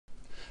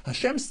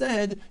Hashem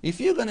said, if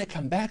you're going to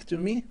come back to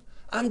me,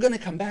 I'm going to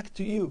come back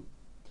to you.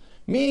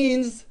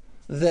 Means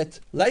that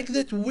like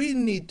that we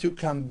need to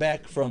come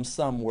back from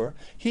somewhere,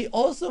 he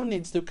also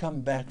needs to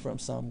come back from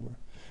somewhere.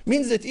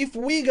 Means that if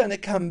we're going to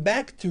come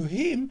back to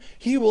him,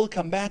 he will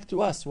come back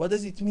to us. What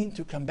does it mean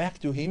to come back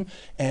to him?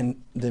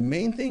 And the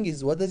main thing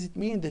is, what does it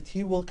mean that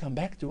he will come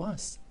back to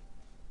us?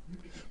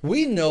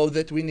 We know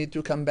that we need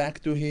to come back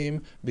to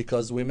him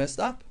because we messed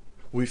up.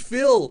 We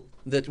feel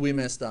that we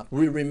messed up.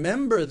 We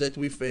remember that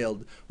we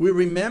failed. We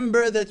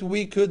remember that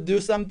we could do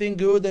something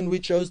good and we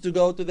chose to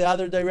go to the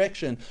other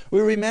direction.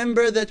 We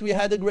remember that we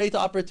had a great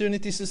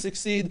opportunity to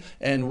succeed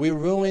and we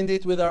ruined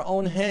it with our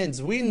own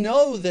hands. We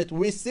know that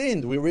we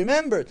sinned. We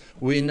remembered.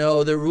 We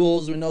know the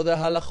rules. We know the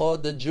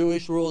halachot, the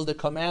Jewish rules, the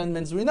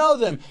commandments. We know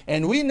them.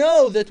 And we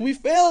know that we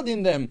failed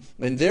in them.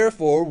 And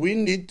therefore, we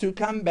need to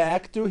come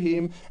back to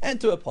him and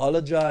to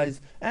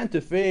apologize and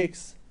to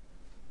fix.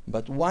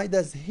 But why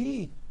does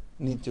he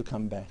need to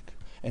come back?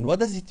 And what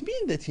does it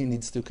mean that he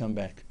needs to come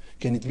back?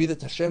 Can it be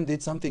that Hashem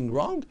did something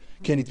wrong?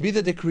 Can it be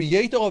that the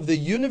creator of the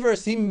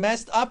universe, he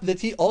messed up, that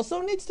he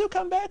also needs to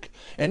come back?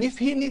 And if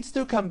he needs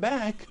to come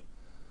back,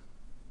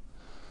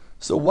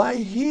 so why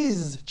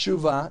his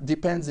tshuva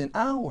depends on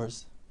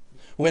ours?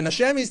 When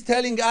Hashem is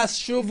telling us,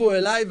 Shuvu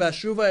elai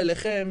v'ashuva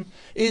elechem,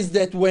 is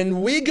that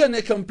when we're going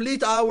to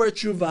complete our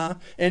tshuva,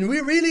 and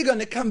we're really going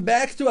to come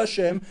back to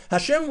Hashem,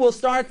 Hashem will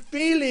start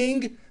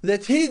feeling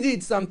that he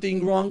did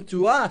something wrong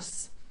to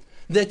us.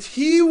 That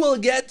he will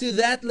get to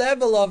that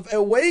level of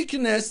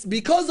awakeness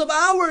because of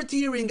our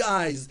tearing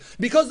eyes,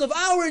 because of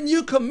our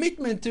new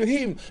commitment to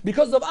him,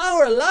 because of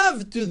our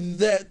love to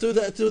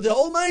the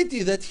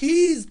Almighty, that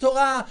his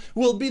Torah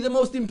will be the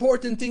most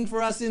important thing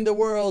for us in the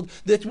world,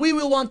 that we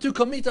will want to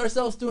commit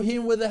ourselves to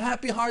him with a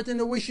happy heart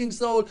and a wishing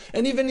soul,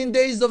 and even in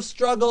days of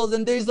struggles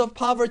and days of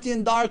poverty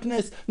and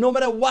darkness, no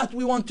matter what,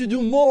 we want to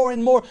do more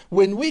and more.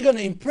 When we're going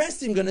to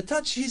impress him, going to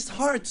touch his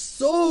heart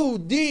so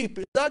deep,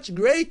 in such a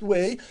great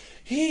way,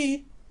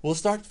 he will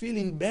start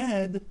feeling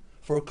bad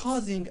for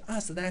causing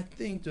us that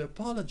thing to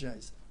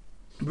apologize,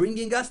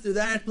 bringing us to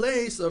that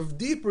place of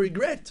deep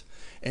regret.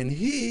 And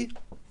he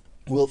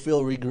will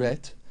feel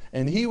regret,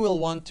 and he will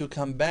want to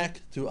come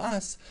back to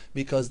us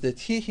because that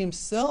he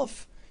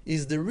himself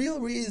is the real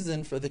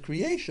reason for the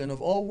creation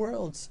of all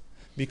worlds.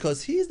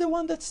 Because he's the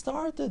one that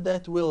started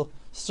that wheel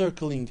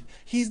circling.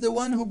 He's the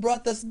one who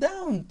brought us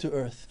down to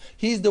earth.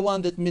 He's the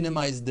one that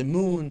minimized the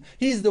moon.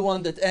 He's the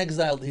one that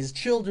exiled his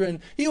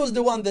children. He was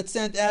the one that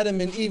sent Adam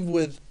and Eve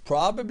with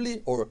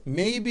probably or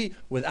maybe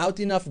without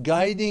enough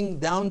guiding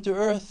down to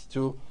earth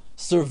to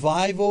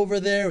survive over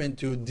there and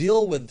to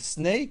deal with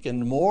snake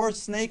and more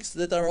snakes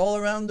that are all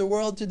around the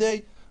world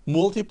today,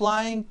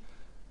 multiplying.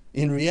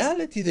 In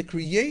reality, the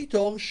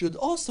Creator should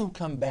also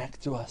come back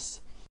to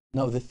us.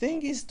 Now the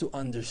thing is to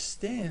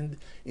understand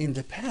in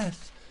the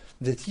path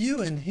that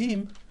you and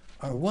him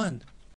are one.